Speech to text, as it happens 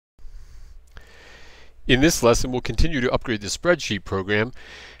In this lesson, we'll continue to upgrade the spreadsheet program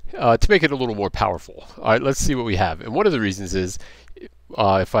to make it a little more powerful. All right, let's see what we have. And one of the reasons is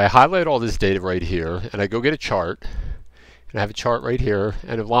if I highlight all this data right here and I go get a chart, and I have a chart right here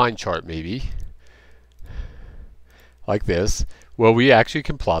and a line chart maybe, like this, well, we actually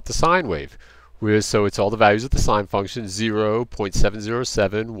can plot the sine wave. So it's all the values of the sine function, 0,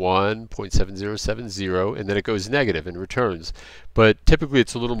 0.707, 1, 0.7070, and then it goes negative and returns. But typically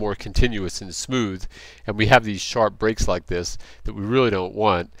it's a little more continuous and smooth, and we have these sharp breaks like this that we really don't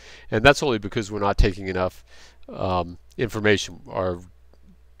want, and that's only because we're not taking enough information. Our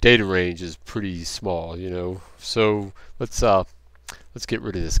data range is pretty small, you know. So let's get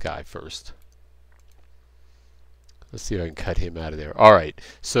rid of this guy first. Let's see if I can cut him out of there. All right,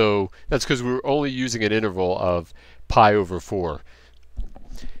 so that's because we're only using an interval of pi over 4.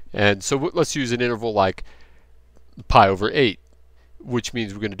 And so let's use an interval like pi over 8, which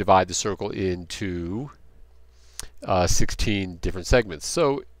means we're going to divide the circle into 16 different segments.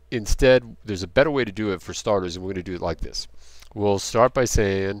 So instead, there's a better way to do it for starters, and we're going to do it like this. We'll start by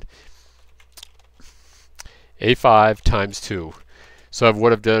saying A5 times 2. So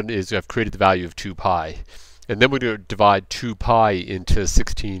what I've done is I've created the value of 2 pi. And then we're going to divide 2 pi into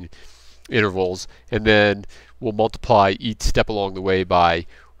 16 intervals, and then we'll multiply each step along the way by,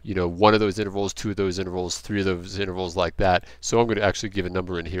 you know, 1 of those intervals, 2 of those intervals, 3 of those intervals, like that. So I'm going to actually give a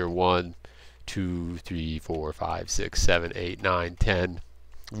number in here: 1, 2, 3, 4, 5, 6, 7, 8, 9, 10.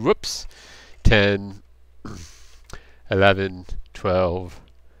 Whoops. 10, 11, 12,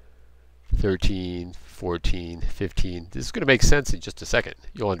 13, 14, 15. This is going to make sense in just a second.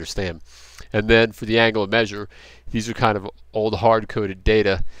 You'll understand. And then for the angle of measure, these are kind of old hard-coded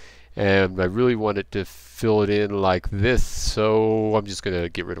data, and I really wanted to fill it in like this, so I'm just going to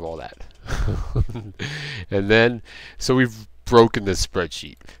get rid of all that. And then, so we've broken this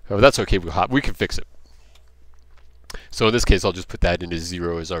spreadsheet. Oh, that's okay. We can fix it. So in this case, I'll just put that into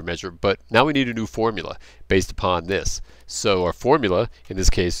 0 as our measure. But now we need a new formula based upon this. So our formula in this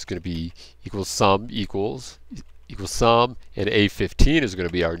case is going to be equals sum, and A15 is going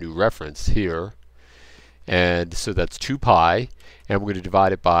to be our new reference here. And so that's 2 pi, and we're going to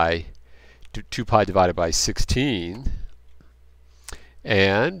divide it by 2 pi divided by 16.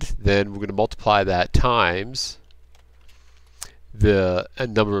 And then we're going to multiply that times the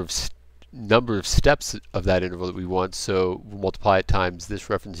number of steps of that interval that we want. So we'll multiply it times this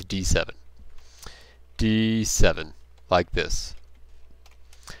reference D7. D7, like this.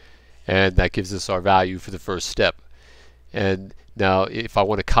 And that gives us our value for the first step. And now if I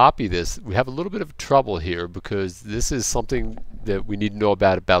want to copy this, we have a little bit of trouble here, because this is something that we need to know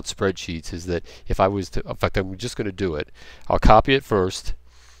about spreadsheets, is that if I was to, in fact, I'm just going to do it. I'll copy it first,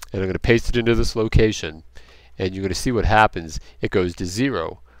 and I'm going to paste it into this location, and you're going to see what happens. It goes to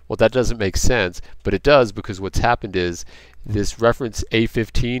 0. Well, that doesn't make sense, but it does, because what's happened is this reference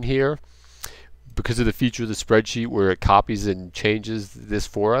A15 here, because of the feature of the spreadsheet where it copies and changes this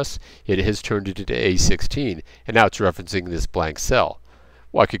for us, it has turned it into A16, and now it's referencing this blank cell.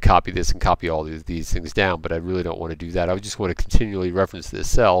 Well, I could copy this and copy all these things down, but I really don't want to do that. I just want to continually reference this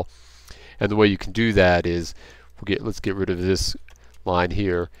cell, and the way you can do that is, let's get rid of this line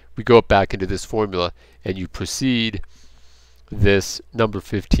here. We go up back into this formula, and you proceed this number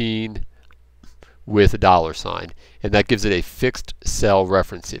 15 with a $sign, and that gives it a fixed cell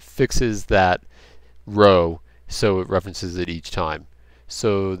reference. It fixes that row, so it references it each time.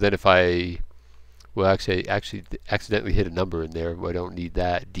 So then if I, well, actually accidentally hit a number in there. I don't need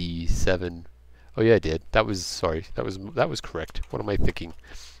that. D7. Oh yeah, I did. That was correct. What am I thinking?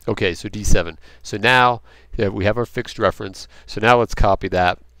 Okay, so D7. So now we have our fixed reference. So now let's copy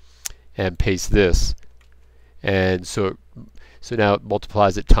that and paste this, and so now it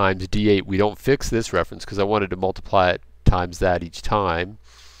multiplies it times D8. We don't fix this reference because I wanted to multiply it times that each time.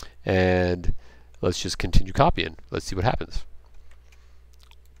 And let's just continue copying. Let's see what happens.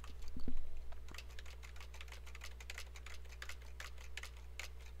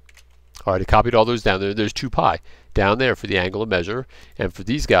 All right, I copied all those down there. There's 2 pi down there for the angle of measure. And for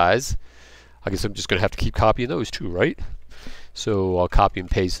these guys, I guess I'm just going to have to keep copying those too, right? So I'll copy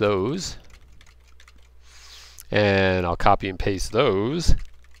and paste those. And I'll copy and paste those.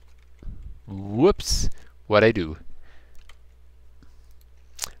 Whoops, what'd I do?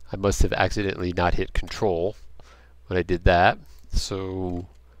 I must have accidentally not hit control when I did that. So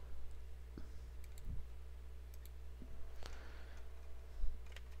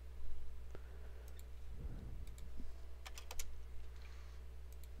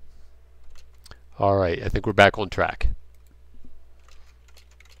all right, I think we're back on track.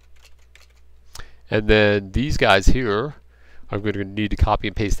 And then these guys here, I'm going to need to copy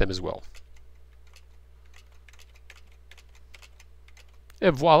and paste them as well.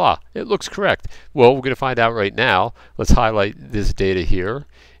 And voila, it looks correct. Well, we're going to find out right now. Let's highlight this data here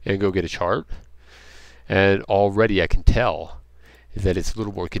and go get a chart. And already I can tell that it's a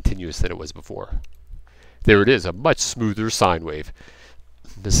little more continuous than it was before. There it is, a much smoother sine wave.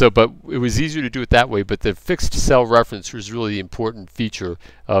 So, but it was easier to do it that way, but the fixed cell reference was really the important feature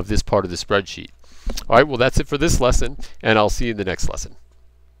of this part of the spreadsheet. All right, well, that's it for this lesson, and I'll see you in the next lesson.